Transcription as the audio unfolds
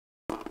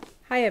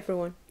Hi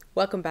everyone,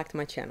 welcome back to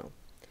my channel.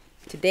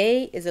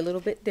 Today is a little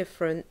bit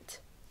different.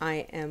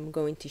 I am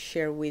going to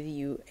share with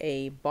you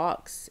a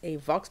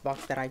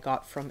VOXBOX that I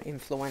got from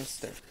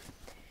Influenster.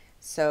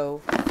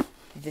 So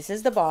this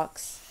is the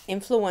box.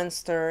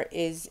 Influenster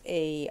is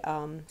a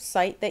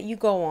site that you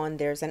go on.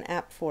 There's an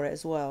app for it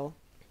as well.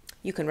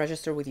 You can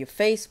register with your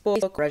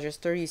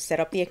Facebook, you set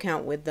up the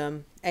account with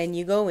them, and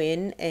you go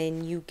in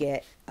and you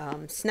get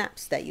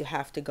snaps that you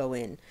have to go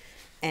in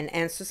and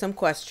answer some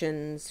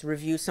questions,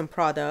 review some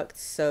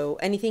products. So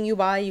anything you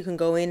buy, you can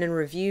go in and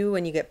review,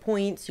 and you get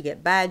points, you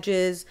get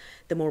badges.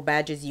 The more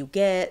badges you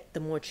get, the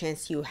more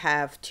chance you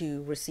have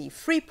to receive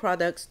free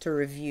products to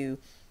review.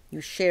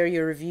 You share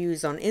your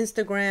reviews on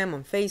Instagram,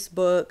 on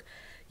Facebook,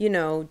 you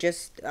know,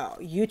 just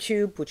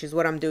YouTube, which is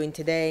what I'm doing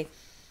today.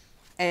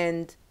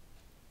 And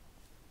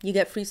you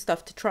get free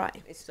stuff to try.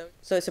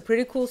 So it's a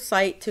pretty cool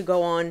site to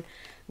go on.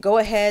 Go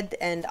ahead,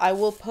 and I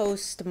will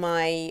post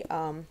my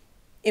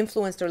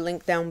Influencer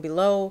link down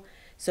below,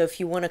 so if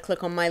you want to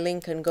click on my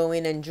link and go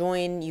in and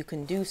join, you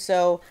can do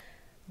so.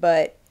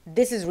 But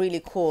this is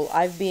really cool.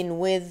 I've been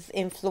with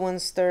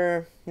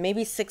Influencer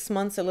maybe 6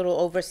 months, a little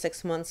over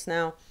 6 months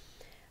now,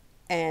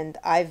 and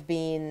I've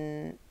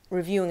been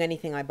reviewing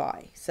anything I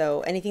buy.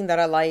 So anything that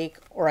I like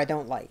or I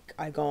don't like,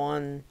 I go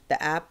on the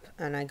app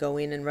and I go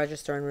in and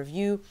register and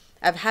review.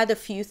 I've had a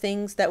few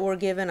things that were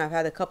given. I've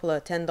had a couple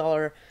of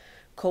 $10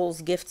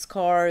 Kohl's gifts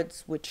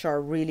cards, which are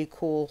really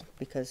cool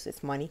because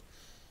it's money.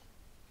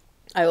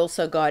 I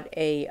also got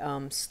a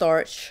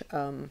starch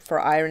for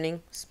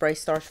ironing, spray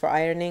starch for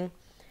ironing.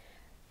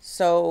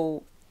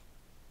 So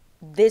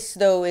this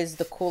though is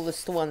the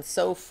coolest one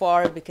so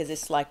far because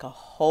it's like a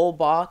whole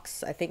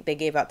box. I think they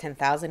gave out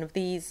 10,000 of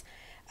these,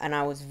 and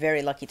I was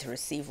very lucky to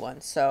receive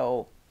one.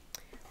 So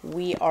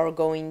we are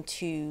going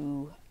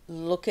to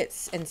look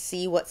at and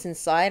see what's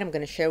inside. I'm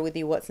going to share with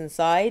you what's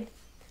inside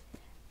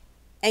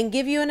and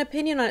give you an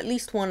opinion on at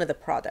least one of the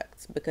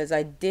products, because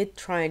I did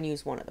try and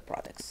use one of the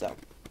products. So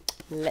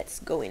let's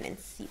go in and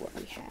see what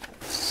we have.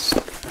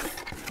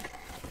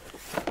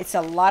 It's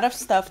a lot of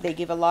stuff. They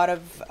give a lot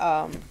of,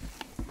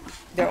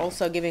 they're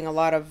also giving a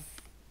lot of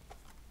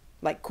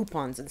like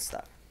coupons and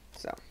stuff.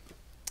 So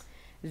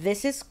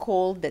this is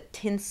called the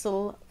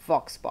TINSEL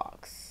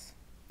VOXBOX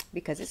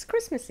because it's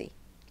Christmassy.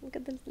 Look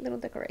at the little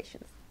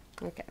decorations.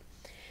 Okay.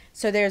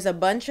 So there's a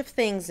bunch of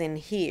things in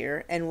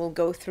here, and we'll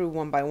go through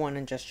one by one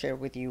and just share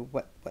with you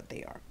what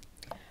they are.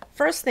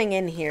 First thing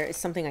in here is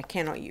something I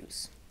cannot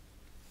use.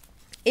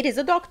 It is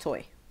a dog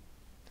toy.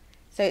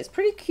 So it's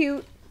pretty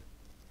cute.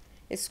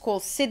 It's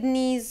called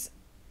Sydney's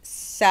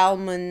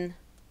Salmon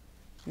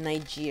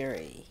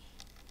Nigeria.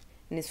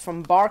 And it's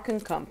from Bark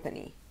 &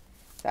 Company.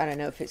 So I don't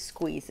know if it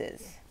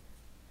squeezes.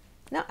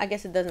 No, I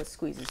guess it doesn't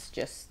squeeze. It's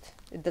just,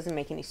 it doesn't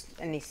make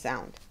any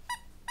sound.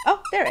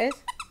 Oh, there it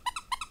is.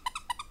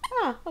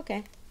 Ah,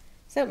 okay.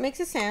 So it makes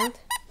a sound.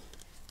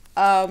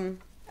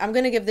 I'm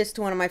going to give this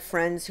to one of my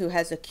friends who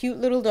has a cute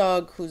little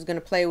dog who's going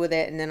to play with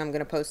it, and then I'm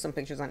going to post some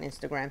pictures on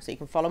Instagram. So you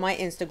can follow my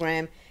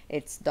Instagram.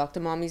 It's Dr.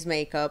 Mommy's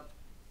Makeup,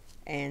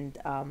 and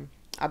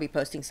I'll be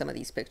posting some of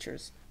these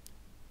pictures.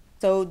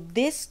 So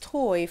this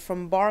toy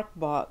from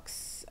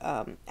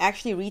VOXBOX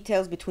actually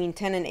retails between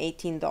 $10 and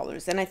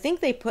 $18. And I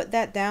think they put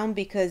that down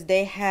because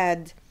they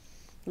had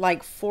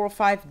like 4 or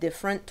 5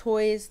 different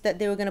toys that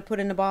they were going to put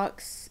in the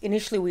box.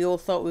 Initially, we all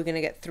thought we were going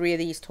to get 3 of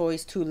these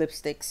toys, 2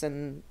 lipsticks,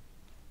 and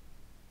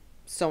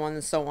so on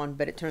and so on,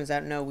 but it turns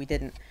out no, we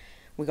didn't.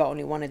 We got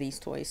only 1 of these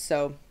toys.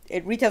 So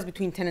it retails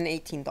between $10 and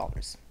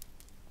 $18.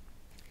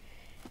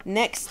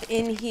 Next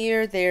in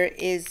here, there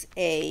is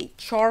a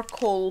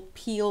charcoal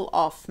peel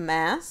off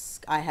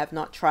mask. I have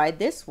not tried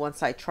this.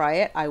 Once I try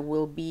it, I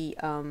will be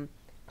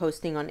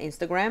posting on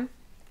Instagram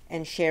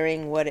and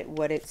sharing what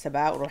it's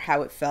about or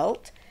how it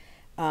felt.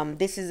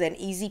 This is an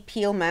easy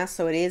peel mask,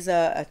 so it is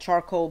a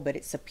charcoal, but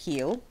it's a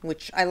peel,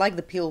 which I like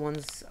the peel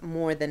ones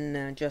more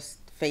than just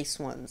face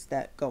ones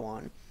that go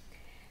on.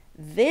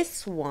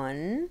 This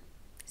one,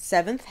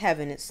 Seventh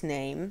Heaven, its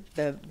name,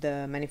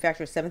 the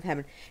manufacturer, Seventh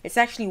Heaven. It's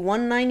actually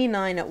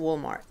 $1.99 at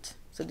Walmart.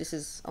 So this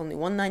is only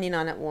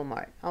 $1.99 at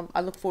Walmart.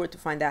 I look forward to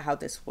find out how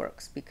this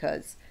works,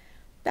 because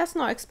that's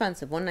not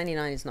expensive.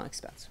 $1.99 is not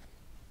expensive.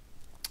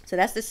 So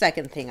that's the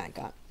second thing I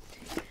got.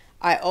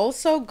 I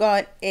also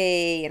got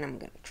and I'm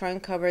going to try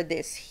and cover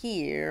this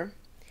here,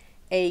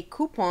 a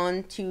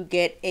coupon to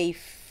get a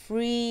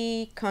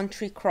free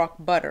country crock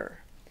butter.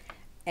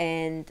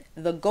 And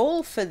the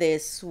goal for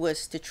this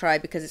was to try,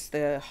 because it's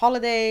the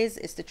holidays,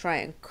 is to try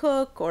and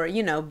cook or,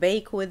 you know,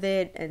 bake with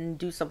it and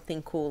do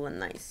something cool and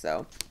nice.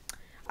 So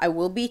I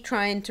will be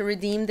trying to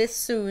redeem this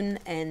soon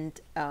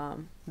and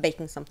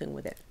baking something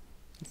with it.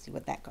 Let's see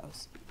what that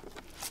goes.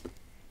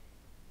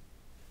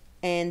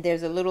 And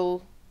there's a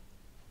little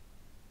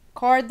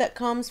card that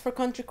comes for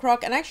Country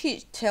Crock, and actually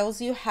it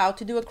tells you how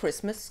to do a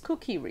Christmas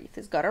cookie wreath.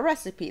 It's got a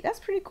recipe. That's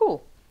pretty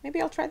cool.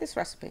 Maybe I'll try this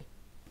recipe.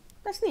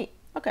 That's neat.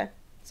 Okay,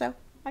 so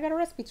I got a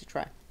recipe to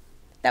try.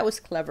 That was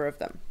clever of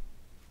them.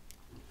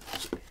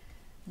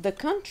 The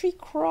Country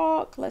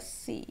Crock, let's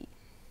see.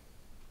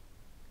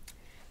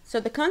 So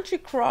the Country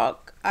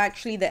Crock,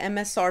 actually the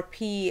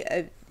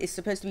MSRP is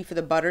supposed to be for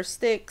the butter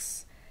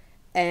sticks,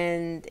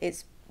 and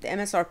the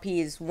MSRP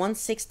is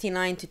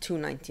 $169 to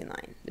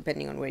 $299,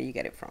 depending on where you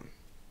get it from.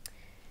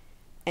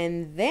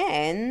 And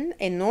then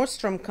a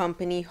Nordstrom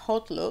company,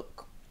 Hot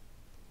Look,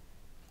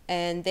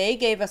 and they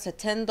gave us a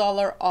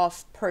 $10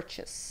 off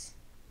purchase.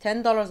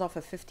 $10 off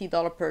a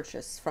 $50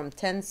 purchase from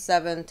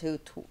 12/7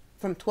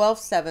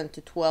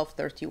 to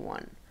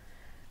 12/31.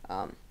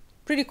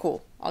 Pretty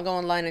cool. I'll go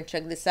online and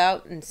check this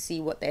out and see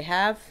what they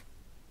have.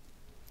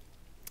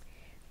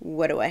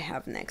 What do I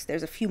have next?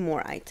 There's a few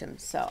more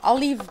items, so I'll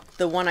leave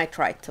the one I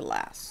tried to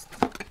last.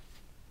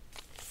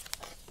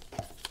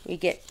 We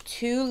get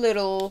two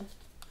little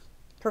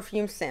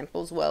perfume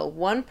samples. Well,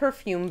 one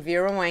perfume,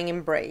 Vera Wang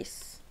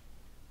Embrace,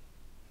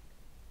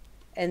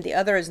 and the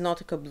other is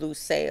Nautica Blue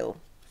Sail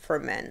for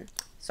men.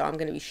 So I'm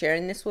going to be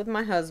sharing this with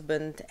my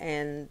husband,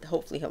 and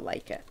hopefully he'll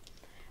like it.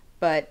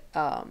 But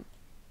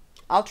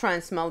I'll try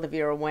and smell the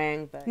Vera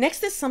Wang. But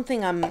next is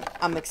something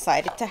I'm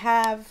excited to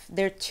have.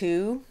 There are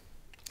two.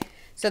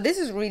 So this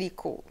is really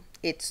cool.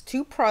 It's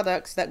two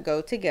products that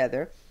go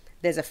together.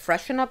 There's a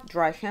Freshen Up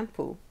dry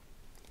shampoo,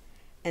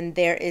 and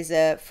there is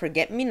a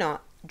Forget Me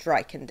Not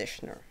dry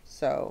conditioner.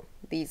 So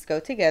these go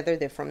together.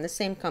 They're from the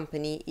same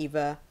company,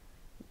 Eva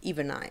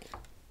 9.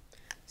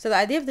 So the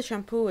idea of the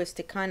shampoo is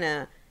to kind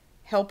of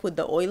help with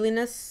the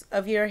oiliness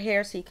of your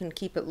hair, so you can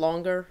keep it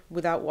longer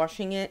without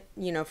washing it,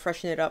 you know,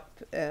 freshen it up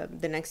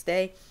the next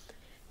day.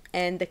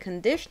 And the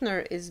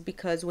conditioner is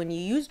because when you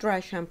use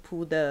dry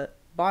shampoo, the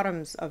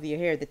bottoms of your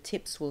hair, the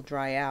tips will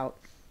dry out.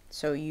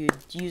 So you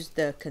use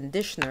the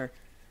conditioner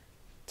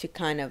to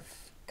kind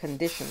of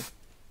condition.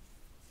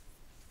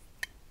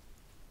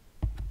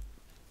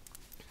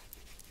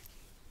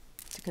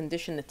 To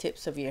condition the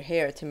tips of your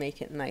hair to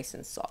make it nice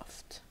and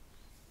soft,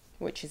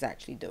 which is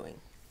actually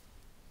doing.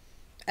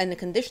 And the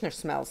conditioner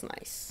smells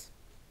nice.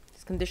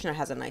 This conditioner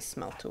has a nice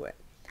smell to it.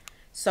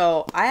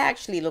 So I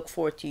actually look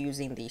forward to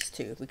using these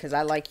two because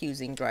I like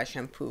using dry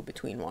shampoo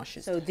between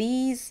washes. So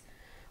these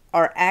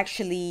are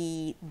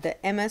actually, the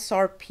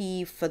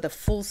MSRP for the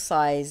full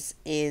size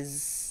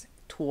is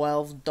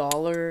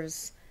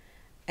 $12.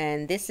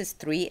 And this is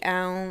 3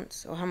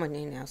 ounce. Oh, how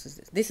many ounces is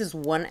this? This is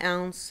 1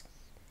 ounce.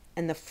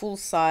 And the full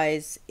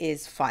size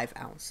is 5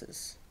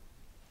 ounces.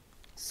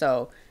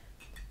 So,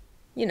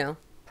 you know,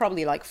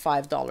 probably like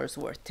 $5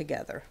 worth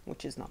together,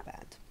 which is not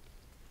bad.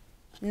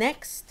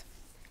 Next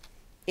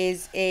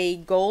is a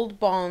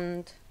Gold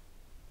Bond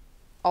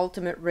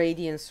Ultimate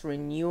Radiance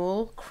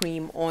Renewal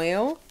Cream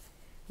Oil.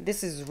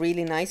 This is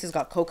really nice. It's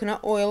got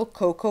coconut oil,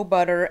 cocoa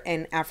butter,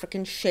 and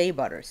African shea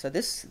butter. So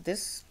this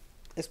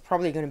is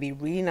probably going to be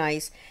really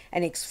nice,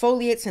 and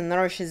exfoliates and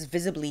nourishes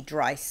visibly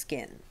dry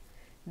skin.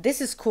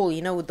 This is cool.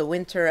 You know, with the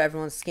winter,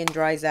 everyone's skin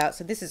dries out.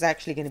 So this is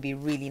actually going to be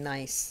really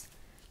nice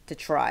to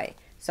try.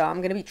 So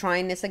I'm going to be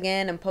trying this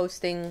again and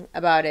posting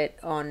about it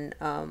on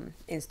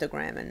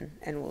Instagram,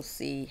 and we'll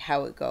see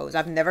how it goes.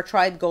 I've never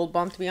tried Gold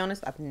Bond, to be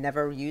honest. I've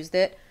never used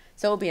it.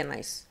 So it'll be a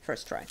nice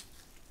first try.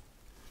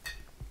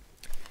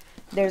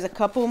 There's a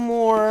couple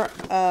more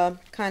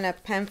kind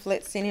of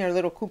pamphlets in here,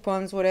 little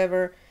coupons,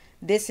 whatever.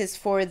 This is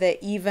for the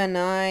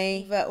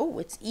oh,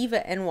 it's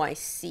Eva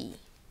NYC.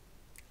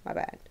 My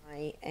bad.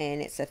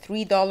 And it's a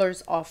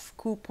 $3 off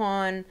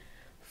coupon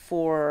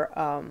for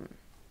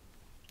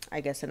I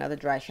guess another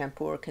dry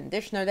shampoo or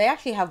conditioner. They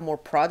actually have more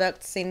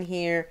products in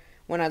here.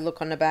 When I look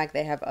on the back,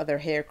 they have other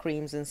hair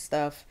creams and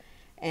stuff,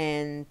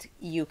 and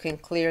you can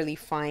clearly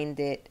find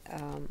it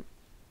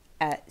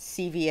at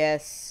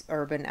CVS,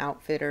 Urban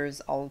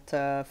Outfitters,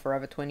 Ulta,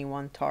 Forever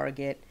 21,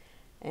 Target,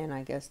 and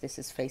I guess this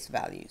is Face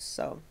Values.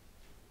 So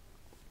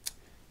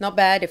not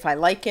bad. If I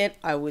like it,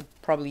 I would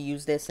probably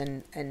use this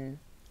and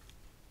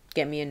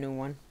get me a new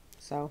one.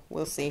 So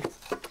we'll see.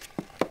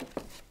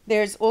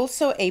 There's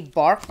also a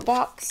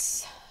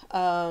BOXBOX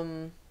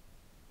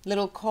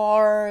little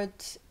card,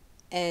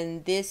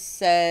 and this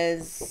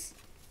says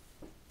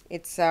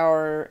it's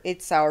our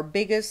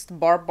biggest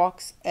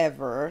BOXBOX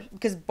ever,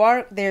 because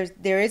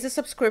there is a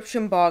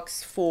subscription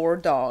box for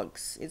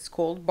dogs. It's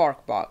called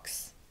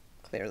BOXBOX,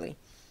 clearly,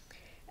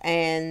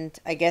 and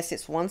I guess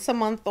it's once a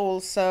month.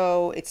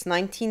 Also, it's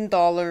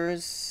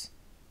 $19.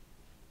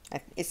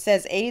 It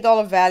says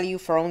 $80 value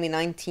for only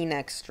 $19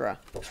 extra.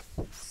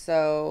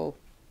 So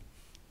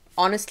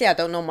honestly, I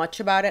don't know much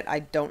about it. I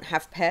don't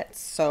have pets,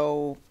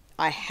 so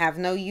I have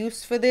no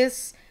use for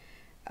this.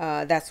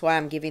 That's why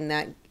I'm giving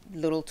that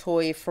little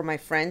toy for my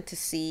friend to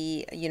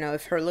see, you know,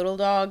 if her little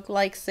dog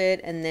likes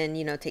it, and then,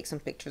 you know, take some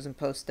pictures and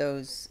post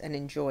those and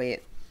enjoy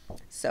it.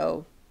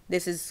 So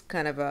this is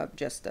kind of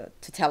just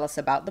to tell us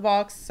about the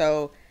box.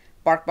 So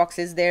BOXBOX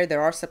is there.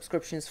 There are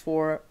subscriptions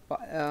for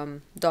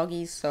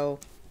doggies. So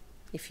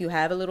if you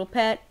have a little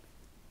pet,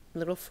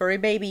 little furry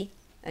baby,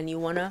 and you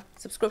want a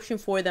subscription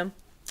for them,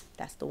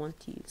 that's the one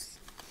to use.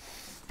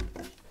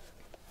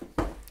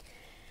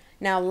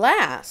 Now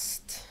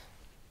last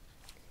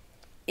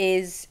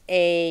is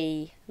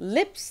a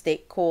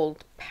lipstick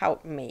called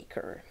Pout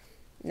Maker.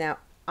 Now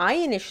I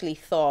initially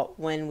thought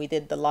when we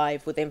did the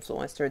live with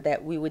Influencer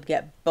that we would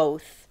get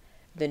both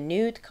the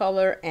nude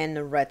color and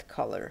the red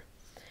color.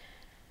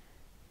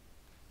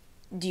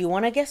 Do you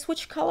want to guess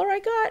which color I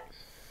got?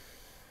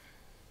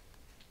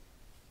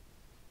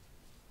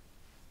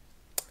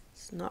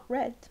 It's not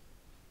red.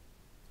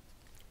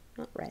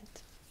 Not red.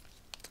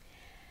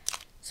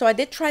 So I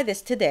did try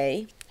this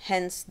today,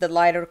 hence the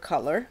lighter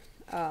color.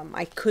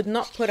 I could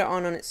not put it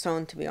on its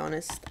own, to be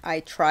honest. I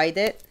tried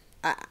it.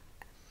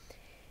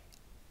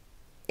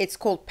 It's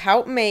called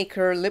Pout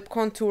Maker Lip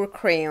Contour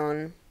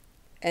Crayon,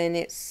 and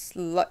it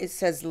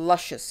says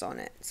Luscious on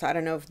it. So I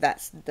don't know if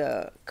that's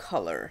the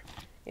color.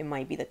 It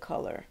might be the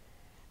color.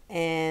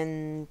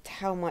 And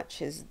how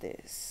much is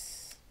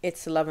this?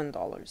 It's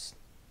 $11.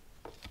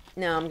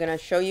 Now I'm gonna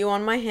show you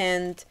on my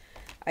hand.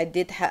 I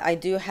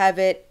do have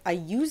it. I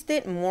used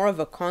it more of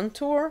a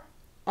contour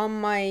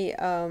on my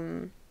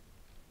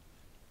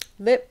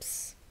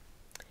lips.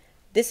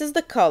 This is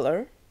the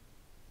color.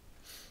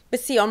 But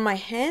see, on my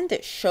hand,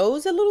 it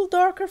shows a little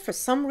darker. For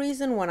some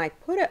reason, when I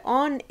put it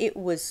on, it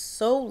was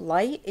so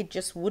light, it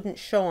just wouldn't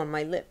show on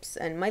my lips.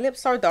 And my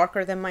lips are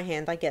darker than my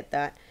hand, I get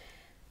that.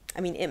 I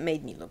mean, it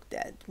made me look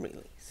dead,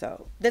 really.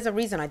 So there's a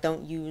reason I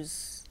don't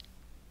use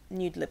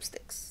nude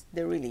lipsticks.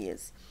 There really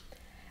is.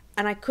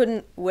 And I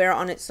couldn't wear it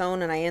on its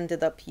own, and I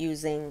ended up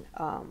using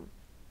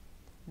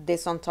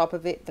this on top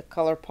of it, the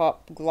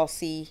ColourPop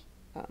Glossy.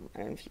 I don't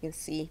know if you can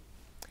see.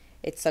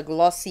 It's a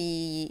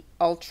glossy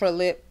ultra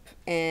lip,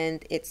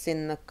 and it's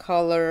in the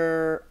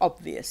color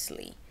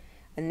Obviously.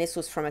 And this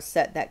was from a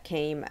set that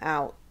came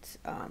out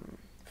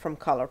from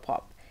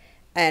ColourPop.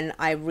 And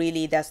I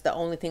really, that's the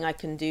only thing I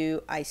can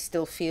do. I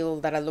still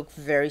feel that I look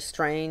very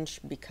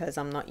strange because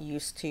I'm not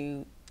used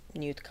to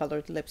nude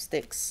colored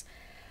lipsticks.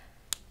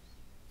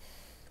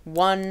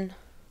 One,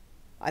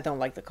 I don't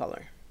like the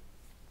color.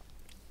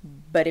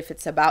 But if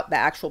it's about the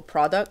actual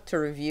product to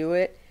review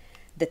it,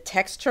 the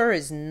texture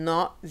is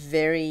not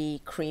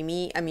very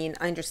creamy. I mean,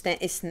 I understand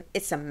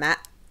it's a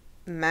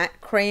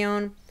matte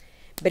crayon,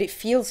 but it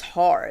feels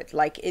hard.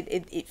 Like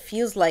it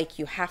feels like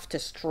you have to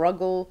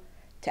struggle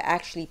to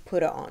actually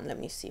put it on. Let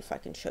me see if I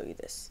can show you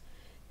this.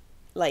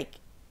 Like,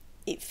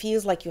 it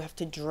feels like you have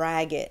to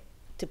drag it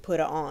to put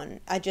it on.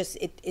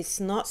 It's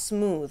not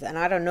smooth, and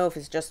I don't know if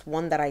it's just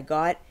one that I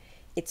got.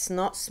 It's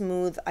not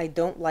smooth. I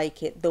don't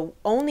like it. The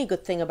only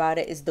good thing about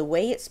it is the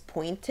way it's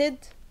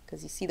pointed,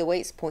 because you see the way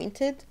it's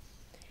pointed,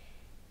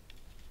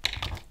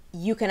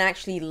 you can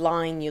actually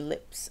line your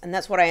lips, and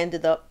that's what I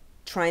ended up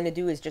trying to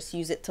do, is just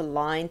use it to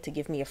line, to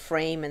give me a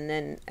frame,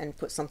 and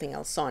put something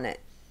else on it.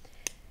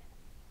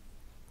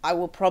 I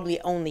will probably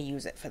only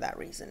use it for that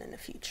reason in the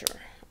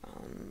future.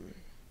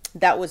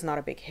 That was not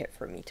a big hit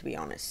for me, to be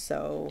honest.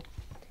 So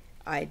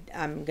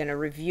I'm gonna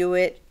review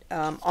it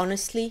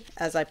honestly,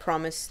 as I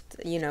promised.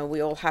 You know,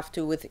 we all have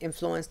to with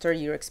Influenster.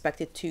 You're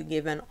expected to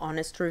give an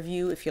honest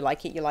review. If you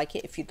like it, you like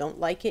it. If you don't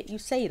like it, you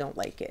say you don't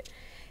like it,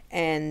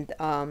 and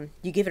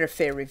you give it a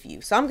fair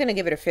review. So I'm gonna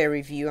give it a fair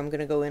review. I'm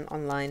gonna go in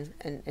online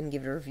and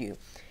give it a review.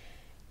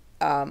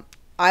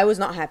 I was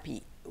not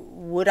happy.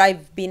 Would I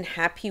have been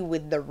happy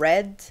with the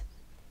red?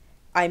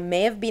 I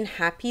may have been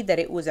happy that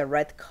it was a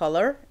red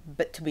color,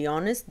 but to be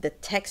honest, the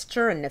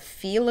texture and the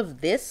feel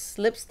of this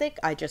lipstick,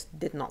 I just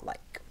did not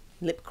like.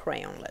 Lip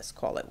crayon, let's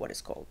call it what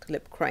it's called,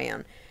 lip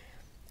crayon.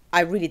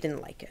 I really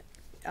didn't like it.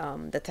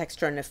 The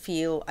texture and the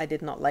feel, I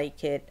did not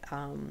like it.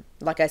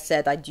 Like I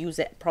said, I'd use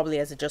it probably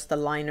as just a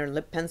liner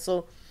lip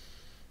pencil,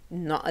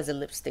 not as a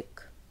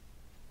lipstick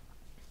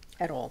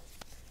at all.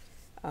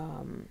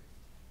 And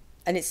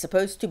it's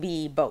supposed to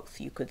be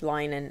both. You could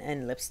line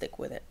and lipstick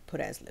with it, put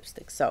it as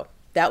lipstick. So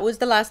that was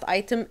the last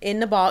item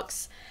in the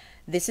box.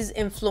 This is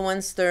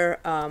Influenster.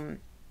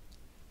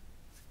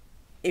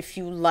 If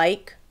you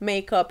like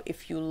makeup,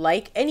 if you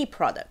like any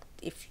product,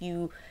 if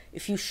you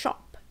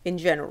shop in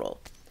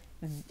general,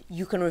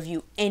 you can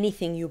review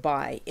anything you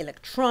buy.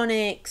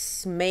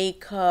 Electronics,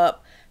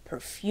 makeup,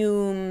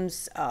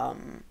 perfumes, I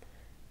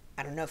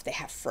don't know if they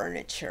have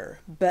furniture,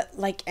 but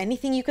like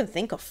anything you can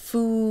think of,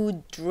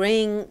 food,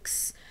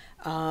 drinks,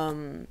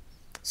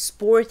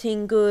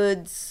 sporting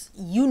goods,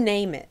 you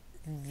name it,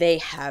 they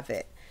have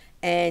it.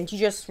 And you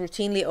just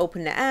routinely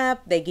open the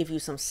app, they give you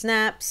some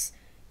snaps,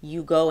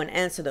 you go and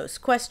answer those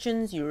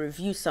questions, you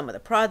review some of the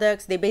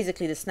products.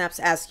 The snaps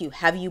ask you,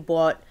 have you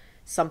bought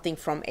something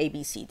from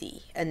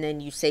ABCD? And then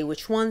you say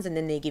which ones, and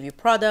then they give you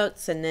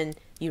products, and then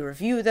you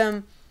review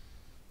them,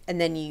 and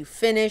then you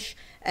finish.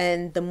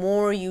 And the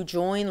more you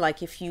join,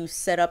 like if you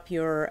set up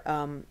your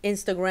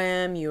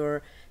Instagram,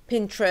 your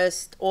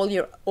Pinterest, all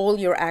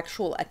your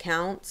actual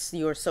accounts,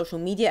 your social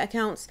media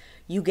accounts,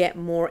 you get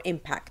more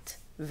impact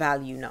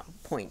value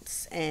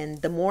points.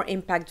 And the more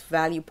impact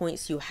value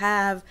points you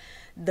have,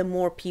 the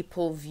more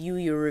people view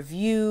your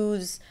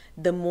reviews,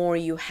 the more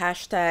you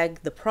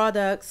hashtag the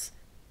products,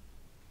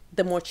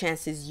 the more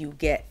chances you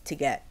get to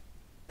get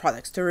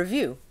products to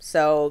review.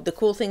 So the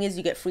cool thing is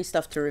you get free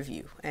stuff to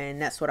review,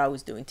 and that's what I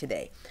was doing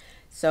today.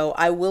 So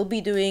I will be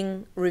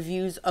doing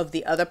reviews of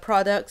the other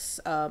products,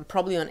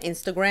 probably on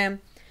Instagram,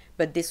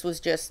 but this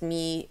was just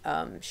me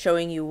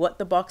showing you what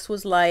the box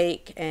was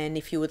like. And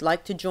if you would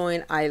like to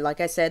join, like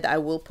I said, I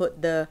will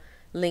put the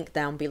link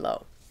down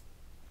below.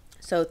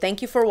 So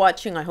thank you for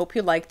watching. I hope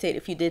you liked it.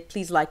 If you did,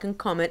 please like and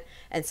comment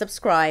and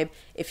subscribe.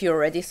 If you're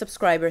already a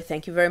subscriber,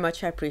 thank you very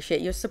much. I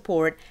appreciate your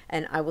support,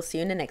 and I will see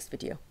you in the next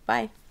video.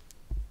 Bye.